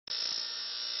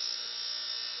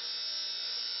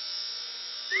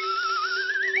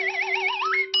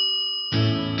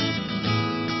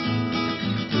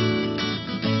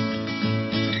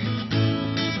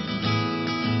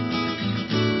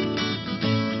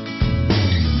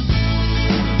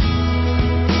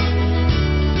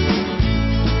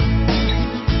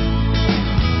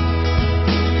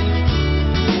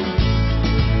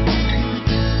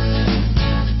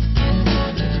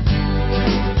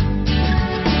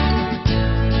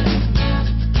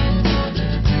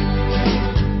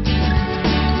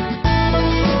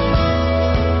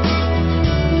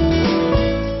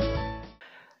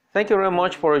Thank you very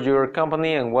much for your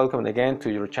company and welcome again to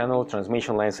your channel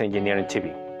Transmission Lines Engineering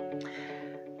TV.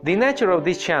 The nature of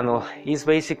this channel is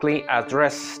basically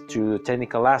addressed to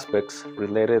technical aspects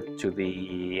related to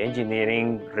the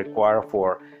engineering required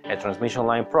for a transmission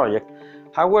line project.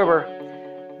 However,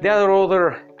 there are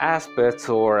other aspects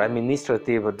or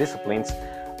administrative disciplines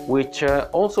which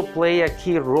also play a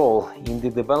key role in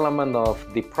the development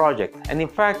of the project. And in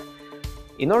fact,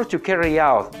 in order to carry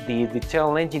out the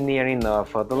detailed engineering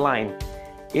of the line,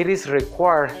 it is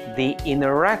required the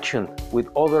interaction with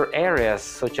other areas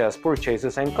such as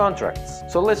purchases and contracts.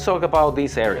 So let's talk about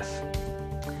these areas.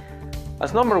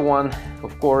 As number one,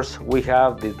 of course, we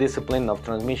have the discipline of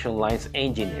transmission lines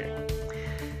engineering.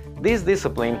 This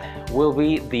discipline will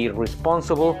be the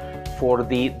responsible for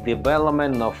the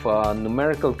development of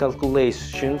numerical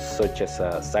calculations such as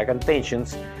sag and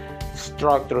tensions,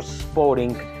 structures,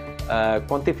 spotting,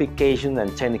 quantification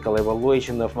and technical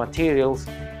evaluation of materials,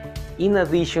 in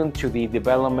addition to the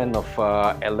development of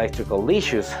electrical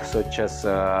issues such as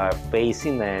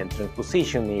phasing and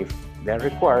transposition if they're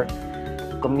required,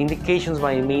 communications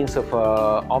by means of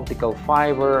optical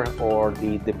fiber, or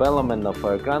the development of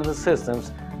grounding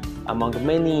systems, among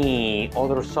many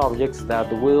other subjects that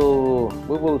we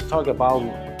will talk about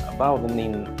them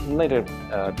in later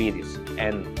videos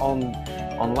and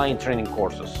online training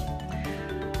courses.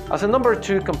 As a number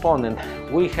two component,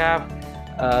 we have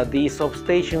the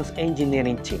substations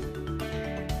engineering team.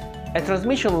 A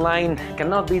transmission line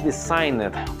cannot be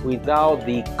designed without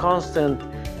the constant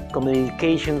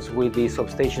communications with the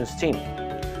substations team.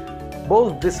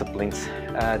 Both disciplines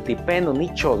depend on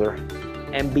each other,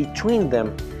 and between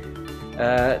them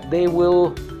they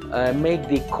will make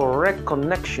the correct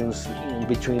connections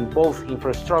between both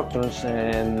infrastructures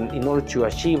and in order to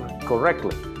achieve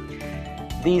correctly.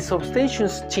 The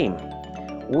substations team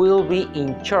will be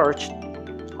in charge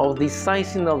of the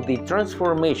sizing of the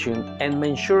transformation and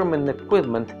measurement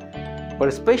equipment, but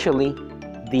especially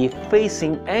the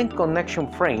phasing and connection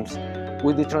frames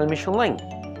with the transmission line.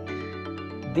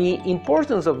 The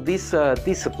importance of this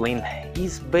discipline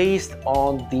is based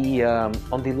on the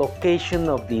location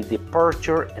of the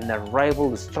departure and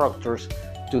arrival structures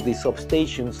to the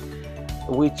substations,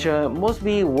 which must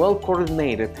be well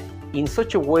coordinated in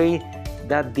such a way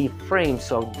that the frames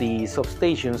of the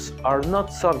substations are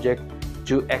not subject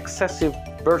to excessive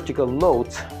vertical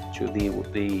loads to the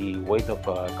weight of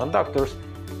conductors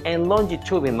and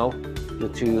longitudinal due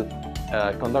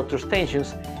to conductors'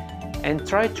 tensions, and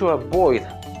try to avoid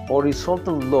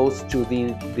horizontal loads to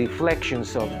the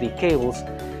deflections of the cables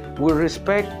with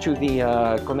respect to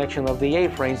the connection of the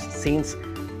A-frames, since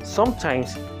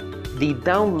sometimes the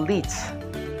down leads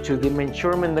to the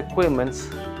measurement equipments,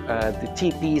 the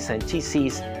TPs and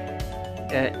TCs,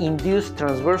 induce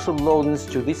transversal loadings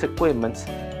to these equipments,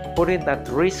 putting at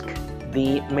risk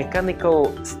the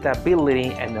mechanical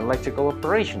stability and electrical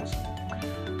operations.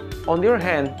 On the other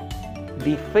hand,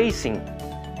 the phasing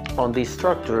on the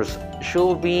structures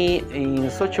should be in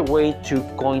such a way to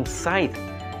coincide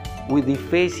with the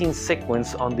phasing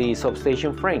sequence on the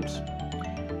substation frames.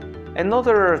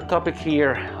 Another topic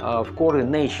here of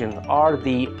coordination are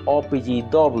the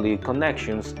OPGW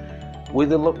connections with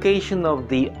the location of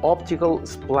the optical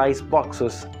splice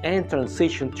boxes and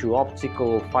transition to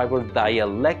optical fiber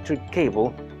dielectric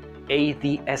cable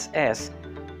ADSS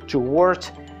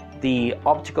towards the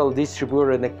optical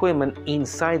distributed equipment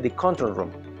inside the control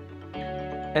room.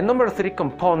 And number three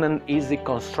component is the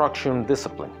construction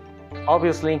discipline.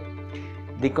 Obviously,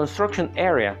 the construction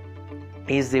area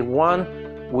is the one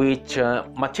which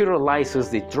materializes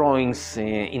the drawings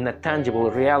in a tangible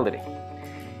reality.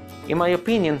 In my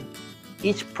opinion,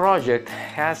 each project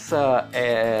has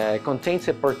contains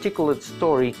a particular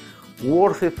story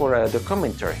worthy for a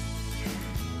documentary.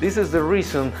 This is the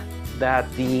reason that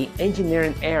the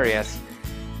engineering areas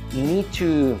need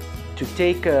to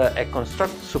take a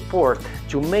constructive support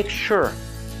to make sure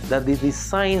that the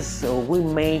designs we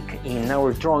make in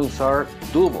our drawings are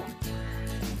doable.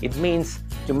 It means,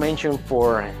 to mention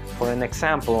for an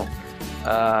example,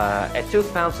 a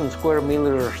 2,000 square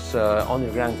meters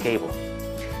underground cable.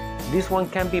 This one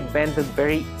can be bended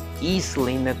very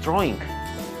easily in a drawing,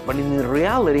 but in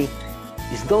reality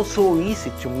it's not so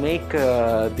easy to make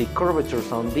the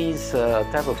curvatures on these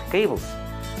type of cables.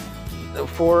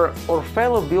 For our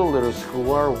fellow builders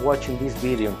who are watching this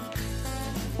video,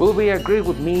 will we agree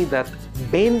with me that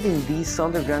bending these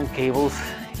underground cables,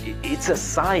 it's a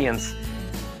science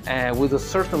with a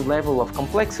certain level of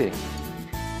complexity?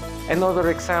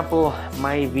 Another example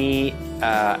might be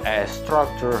a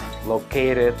structure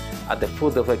located at the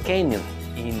foot of a canyon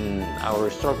in our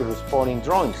structural spotting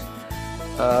drawings.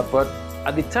 But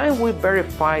At the time we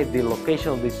verify the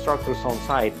location of the structures on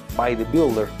site by the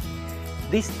builder,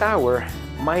 this tower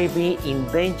might be in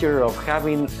danger of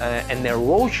having an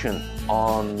erosion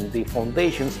on the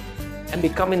foundations and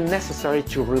becoming necessary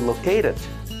to relocate it.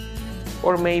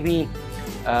 Or maybe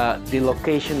the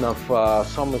location of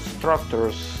some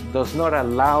structures does not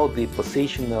allow the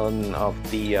position of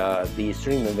the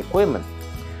string and equipment.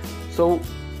 So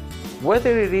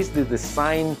whether it is the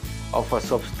design of a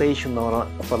substation or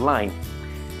of a line,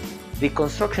 the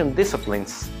construction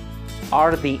disciplines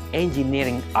are the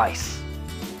engineering eyes.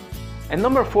 And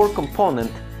number 4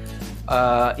 component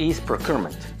is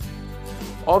procurement.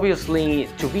 Obviously,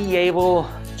 to be able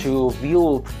to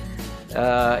build,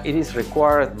 it is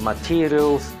required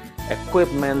materials,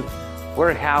 equipment,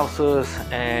 warehouses,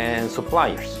 and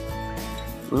suppliers.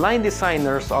 Line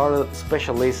designers are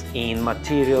specialists in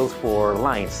materials for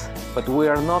lines, but we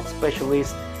are not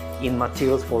specialists in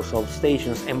materials for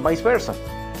substations and vice versa.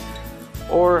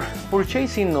 Or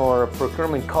purchasing or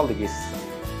procurement colleagues,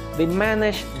 they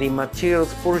manage the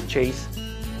materials purchase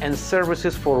and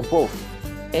services for both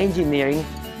engineering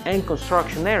and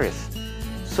construction areas.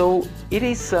 So it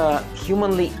is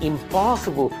humanly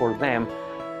impossible for them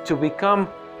to become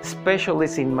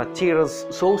specialists in materials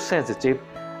so sensitive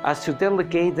as to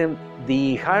delegate them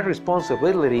the high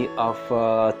responsibility of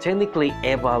technically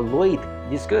evaluate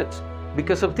these goods.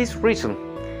 Because of this reason,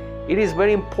 it is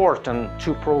very important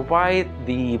to provide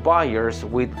the buyers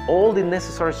with all the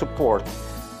necessary support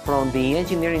from the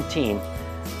engineering team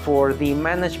for the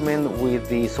management with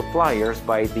the suppliers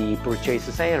by the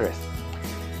purchases areas.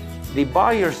 The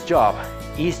buyer's job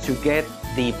is to get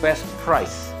the best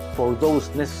price for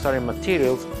those necessary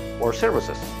materials or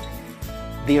services.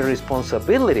 The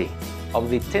responsibility of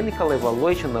the technical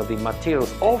evaluation of the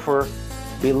materials offered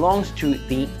belongs to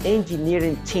the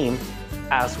engineering team,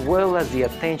 as well as the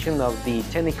attention of the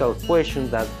technical questions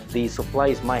that the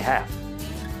suppliers might have.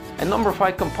 And number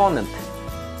 5 component,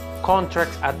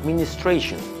 contracts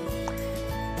administration.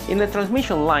 In the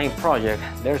transmission line project,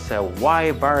 there's a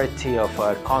wide variety of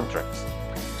contracts.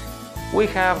 We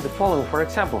have the following, for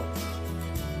example: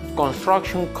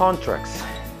 construction contracts,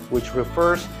 which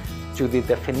refers to the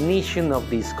definition of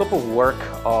the scope of work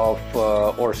of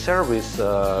or service,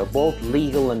 both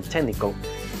legal and technical,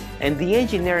 and the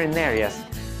engineering areas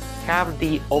have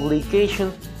the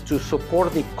obligation to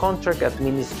support the contract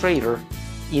administrator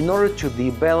in order to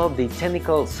develop the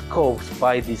technical scopes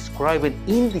by describing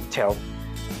in detail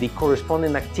the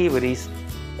corresponding activities,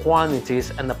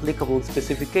 quantities, and applicable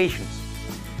specifications.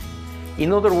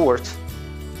 In other words,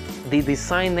 the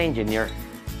design engineer,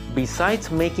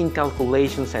 besides making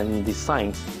calculations and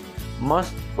designs,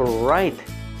 must write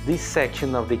this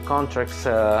section of the contracts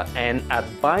and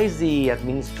advise the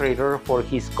administrator for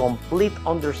his complete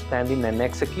understanding and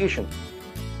execution.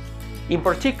 In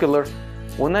particular,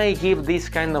 when I give this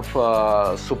kind of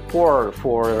support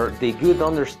for the good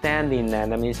understanding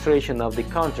and administration of the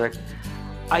contract,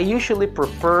 I usually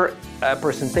prepare a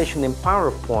presentation in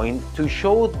PowerPoint to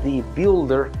show the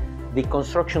builder the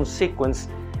construction sequence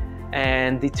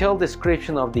and detailed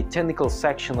description of the technical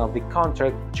section of the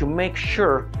contract to make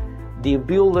sure the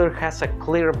builder has a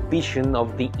clear vision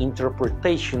of the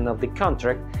interpretation of the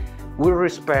contract with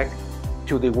respect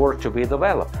to the work to be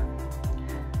developed.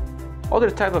 Other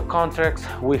type of contracts,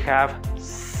 we have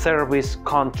service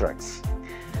contracts.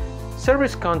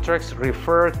 Service contracts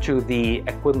refer to the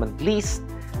equipment lease,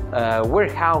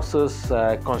 warehouses,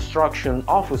 construction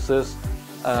offices,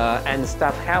 and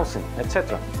staff housing,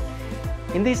 etc.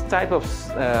 In this type of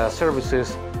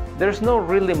services, there's not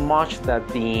really much that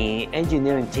the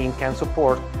engineering team can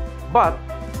support, but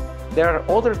there are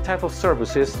other types of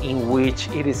services in which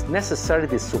it is necessary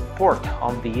the support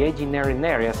on the engineering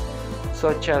areas,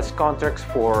 such as contracts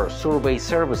for survey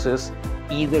services,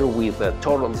 either with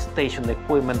total station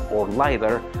equipment or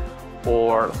LiDAR,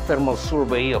 or thermal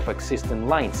survey of existing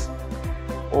lines,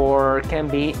 or can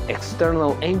be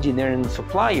external engineering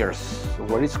suppliers,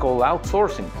 what is called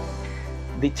outsourcing.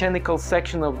 The technical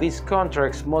section of these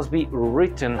contracts must be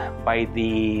written by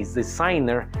the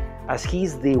designer, as he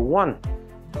is the one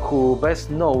who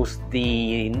best knows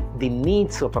the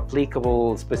needs of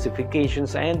applicable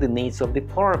specifications and the needs of the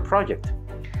project.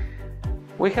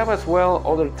 We have as well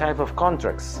other type of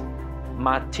contracts,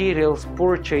 materials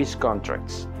purchase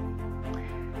contracts.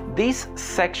 This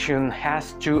section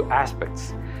has two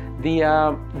aspects.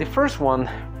 The first one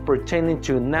pertaining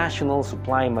to national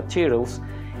supply materials,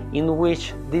 in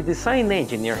which the design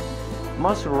engineer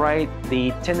must write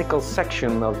the technical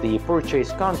section of the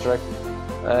purchase contract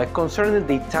concerning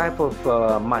the type of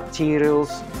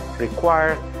materials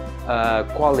required,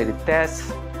 quality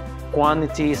tests,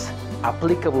 quantities,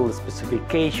 applicable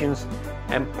specifications,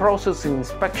 and process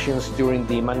inspections during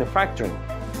the manufacturing.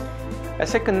 A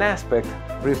second aspect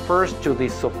refers to the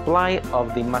supply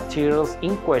of the materials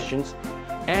in questions,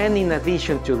 and in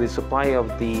addition to the supply of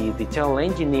the detail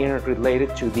engineer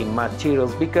related to the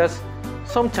materials, because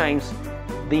sometimes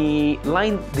the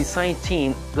line design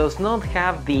team does not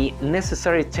have the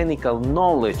necessary technical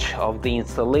knowledge of the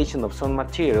installation of some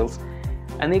materials,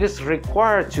 and it is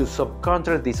required to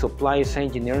subcontract the supplier's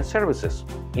engineering services.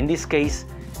 In this case,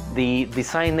 the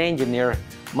design engineer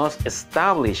must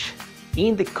establish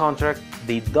in the contract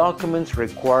the documents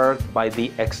required by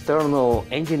the external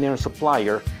engineering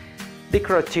supplier, the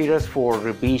criteria for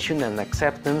revision and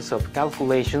acceptance of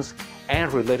calculations,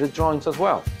 and related drawings as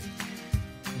well.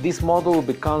 This model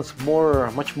becomes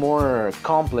much more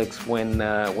complex when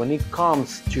it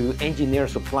comes to engineer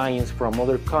suppliers from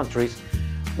other countries,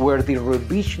 where the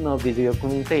revision of the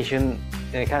documentation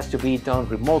has to be done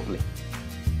remotely.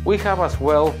 We have as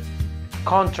well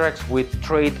contracts with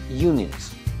trade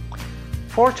unions.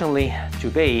 Fortunately,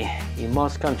 today in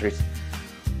most countries,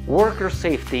 worker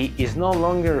safety is no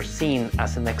longer seen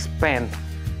as an expense,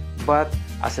 but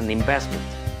as an investment.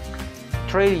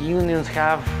 Trade unions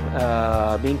have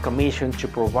been commissioned to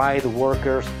provide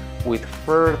workers with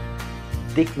fair,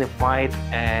 dignified,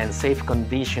 and safe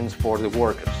conditions for the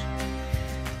workers.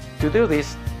 To do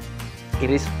this, it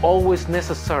is always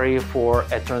necessary for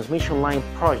a transmission line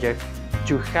project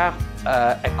to have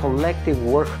a collective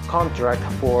work contract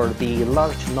for the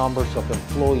large numbers of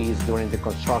employees during the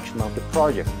construction of the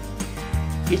project.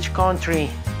 Each country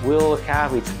will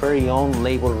have its very own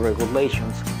labor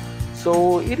regulations,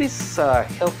 so it is a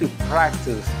healthy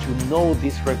practice to know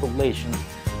these regulations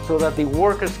so that the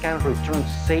workers can return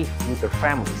safe with their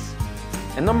families.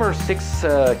 And number 6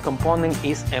 component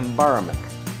is environment.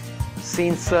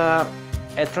 Since a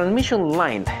transmission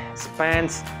line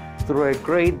spans through a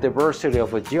great diversity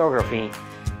of geography,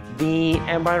 the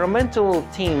environmental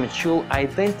team should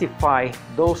identify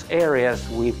those areas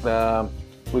with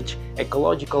which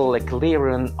ecological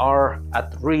equilibrium are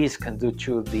at risk due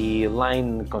to the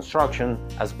line construction,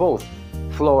 as both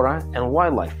flora and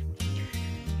wildlife.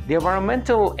 The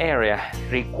environmental area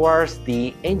requires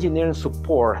the engineering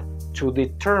support to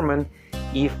determine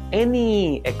if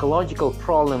any ecological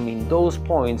problem in those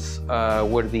points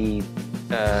where the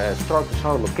structures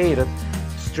are located,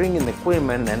 stringing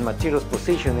equipment and materials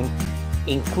positioning,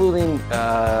 including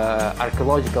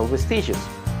archaeological vestiges.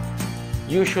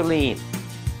 Usually,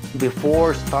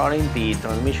 before starting the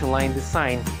transmission line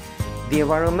design, the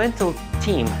environmental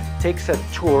team takes a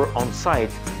tour on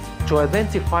site to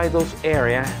identify those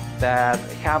areas that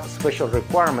have special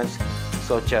requirements,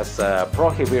 such as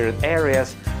prohibited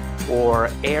areas or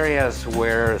areas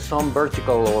where some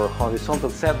vertical or horizontal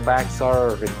setbacks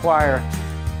are required,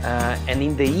 and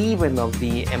in the event of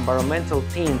the environmental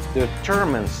team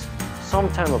determines some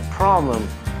type of problem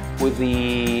with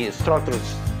the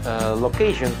structure's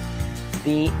location,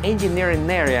 the engineering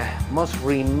area must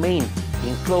remain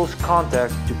in close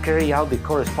contact to carry out the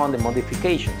corresponding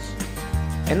modifications.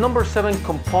 And number 7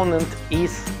 component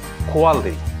is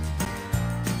quality.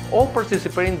 All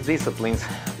participating disciplines,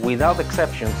 without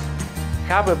exceptions,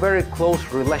 have a very close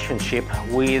relationship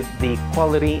with the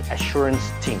quality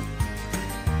assurance team.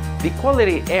 The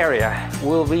quality area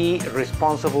will be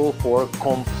responsible for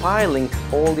compiling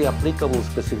all the applicable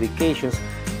specifications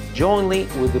jointly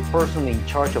with the person in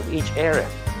charge of each area.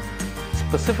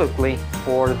 Specifically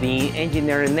for the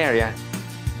engineering area,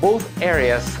 both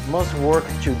areas must work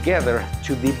together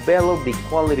to develop the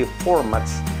quality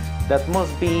formats that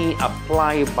must be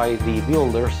applied by the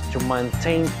builders to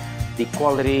maintain the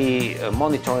quality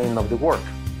monitoring of the work.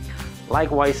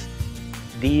 Likewise,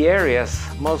 the areas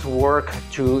must work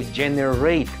to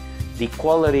generate the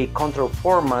quality control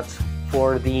formats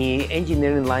for the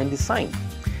engineering line design.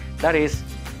 That is,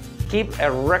 keep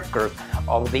a record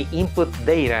of the input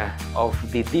data of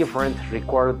the different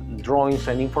required drawings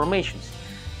and informations.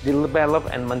 Develop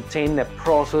and maintain a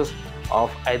process of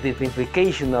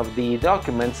identification of the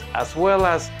documents, as well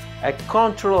as a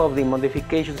control of the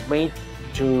modifications made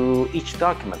to each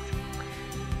document.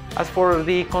 As for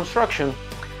the construction,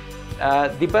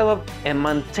 develop and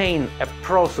maintain a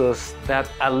process that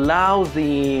allows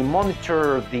the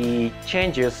monitor the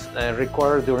changes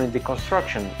required during the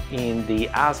construction in the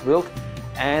as-built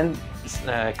and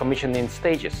commissioning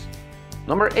stages.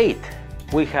 Number 8,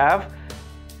 we have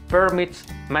permits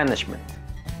management.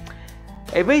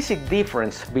 A basic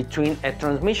difference between a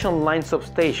transmission line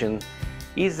substation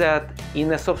is that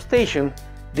in a substation,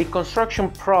 the construction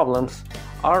problems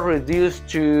are reduced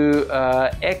to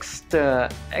X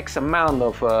amount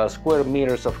of square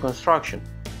meters of construction.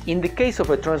 In the case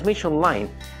of a transmission line,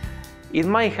 it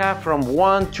might have from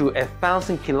 1 to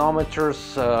 1,000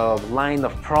 kilometers of line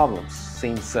of problems,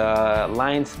 since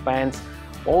line spans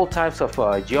all types of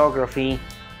geography,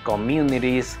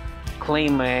 communities,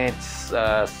 climates,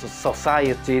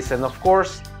 societies, and of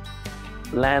course,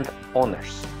 land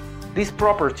owners. These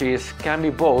properties can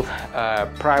be both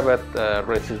private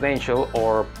residential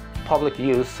or public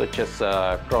use, such as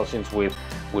crossings with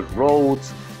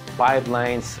roads,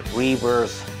 pipelines,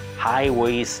 rivers,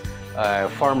 highways,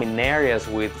 farming areas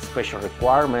with special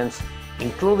requirements,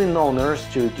 including owners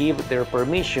to give their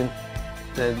permission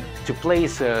to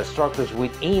place structures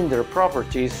within their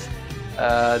properties.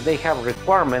 They have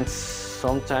requirements,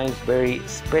 sometimes very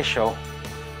special,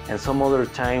 and some other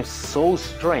times so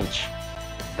strange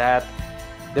that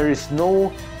there is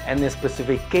no any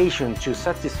specification to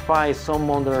satisfy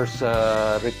some others'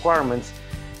 requirements,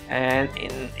 and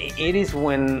it is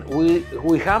when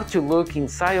we have to look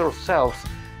inside ourselves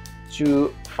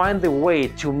to find the way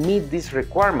to meet these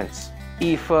requirements.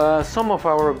 If some of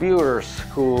our viewers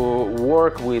who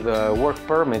work with work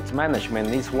permits management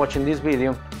is watching this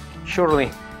video,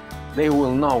 surely they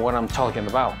will know what I'm talking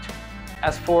about.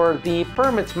 As for the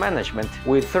permits management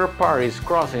with third parties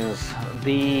crossings,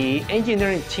 the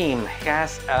engineering team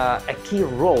has a key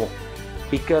role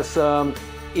because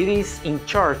it is in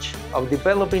charge of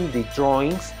developing the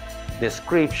drawings,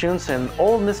 descriptions, and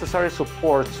all necessary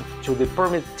support to the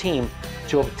permit team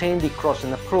to obtain the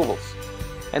crossing approvals.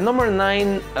 And number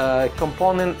 9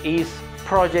 component is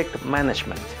project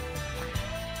management.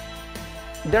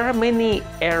 There are many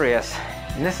areas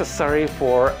necessary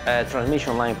for a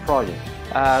transmission line project.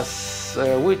 As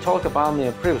we talked about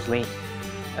previously,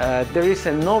 there is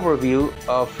an overview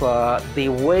of the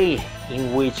way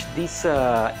in which these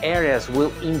areas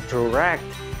will interact,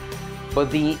 but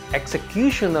the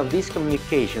execution of these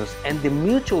communications and the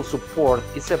mutual support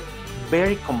is a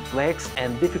very complex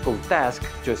and difficult task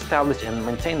to establish and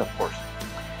maintain, of course.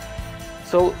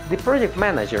 So the project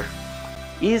manager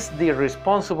is the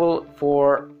responsible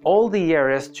for all the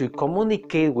areas to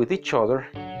communicate with each other,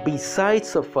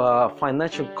 besides of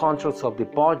financial controls of the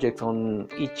budget on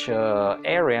each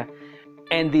area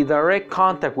and the direct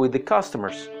contact with the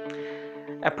customers.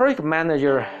 A project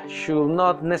manager should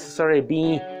not necessarily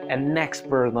be an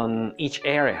expert on each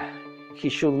area. He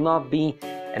should not be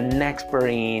an expert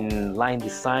in line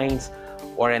designs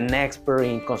or an expert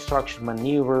in construction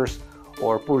maneuvers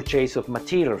or purchase of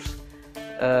materials.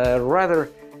 Rather,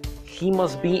 he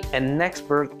must be an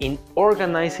expert in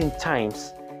organizing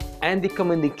times and the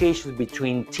communications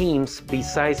between teams,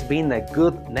 besides being a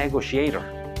good negotiator.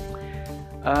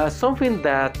 Something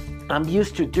that I'm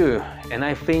used to do, and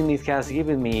I think it has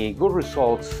given me good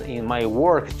results in my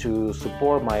work to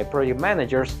support my project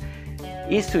managers,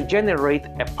 is to generate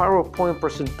a PowerPoint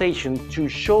presentation to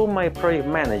show my project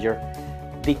manager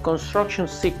the construction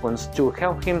sequence to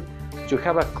help him to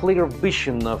have a clear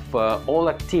vision of all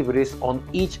activities on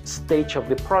each stage of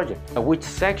the project. Which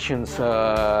sections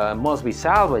must be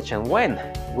salvaged and when,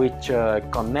 which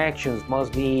connections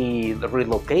must be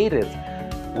relocated,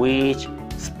 which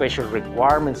special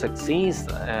requirements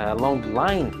exist along the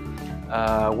line,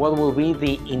 what will be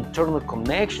the internal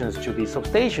connections to the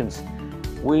substations,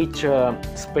 which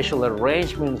special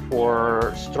arrangements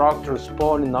for structure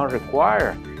spawning are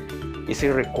required, is it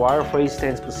required for each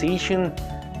position.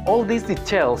 All these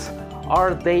details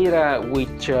are data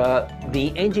which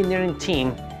the engineering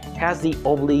team has the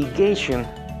obligation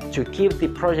to keep the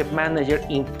project manager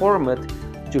informed,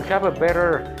 to have a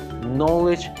better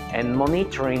knowledge and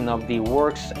monitoring of the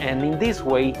works, and in this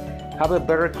way have a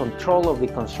better control of the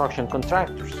construction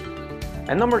contractors.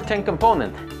 And number 10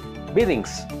 component,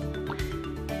 biddings.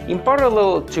 In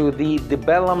parallel to the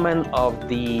development of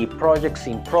the projects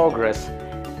in progress,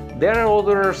 there are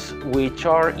others which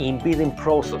are in bidding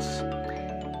process.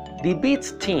 The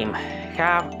bids team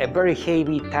have a very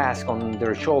heavy task on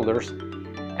their shoulders,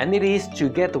 and it is to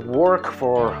get work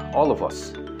for all of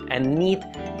us and need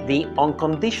the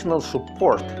unconditional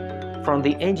support from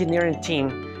the engineering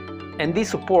team, and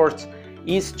this support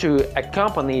is to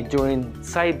accompany during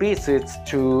site visits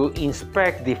to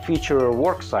inspect the future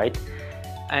work site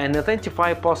and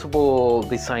identify possible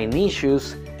design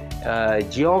issues,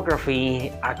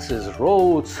 geography, access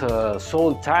roads,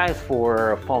 soil types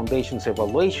for foundations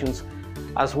evaluations,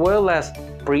 as well as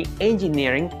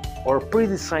pre-engineering or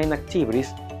pre-design activities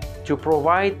to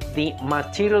provide the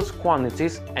materials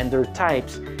quantities and their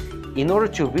types in order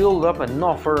to build up an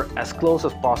offer as close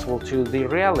as possible to the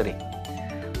reality.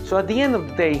 So at the end of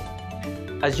the day,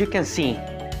 as you can see,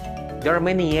 there are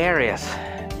many areas,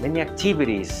 many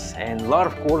activities, and a lot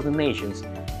of coordinations,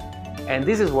 and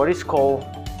this is what is called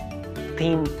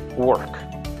teamwork.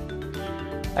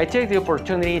 I take the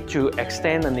opportunity to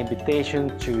extend an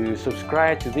invitation to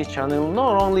subscribe to this channel,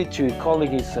 not only to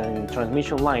colleagues and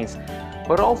transmission lines,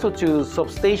 but also to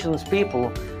substations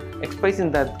people,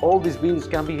 expressing that all these videos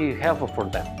can be helpful for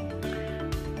them.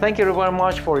 Thank you very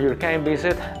much for your kind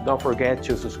visit. Don't forget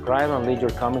to subscribe and leave your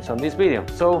comments on this video.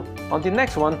 So, on the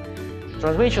next one,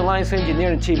 Transmission Lines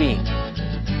Engineering TV,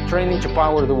 training to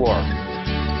power the world.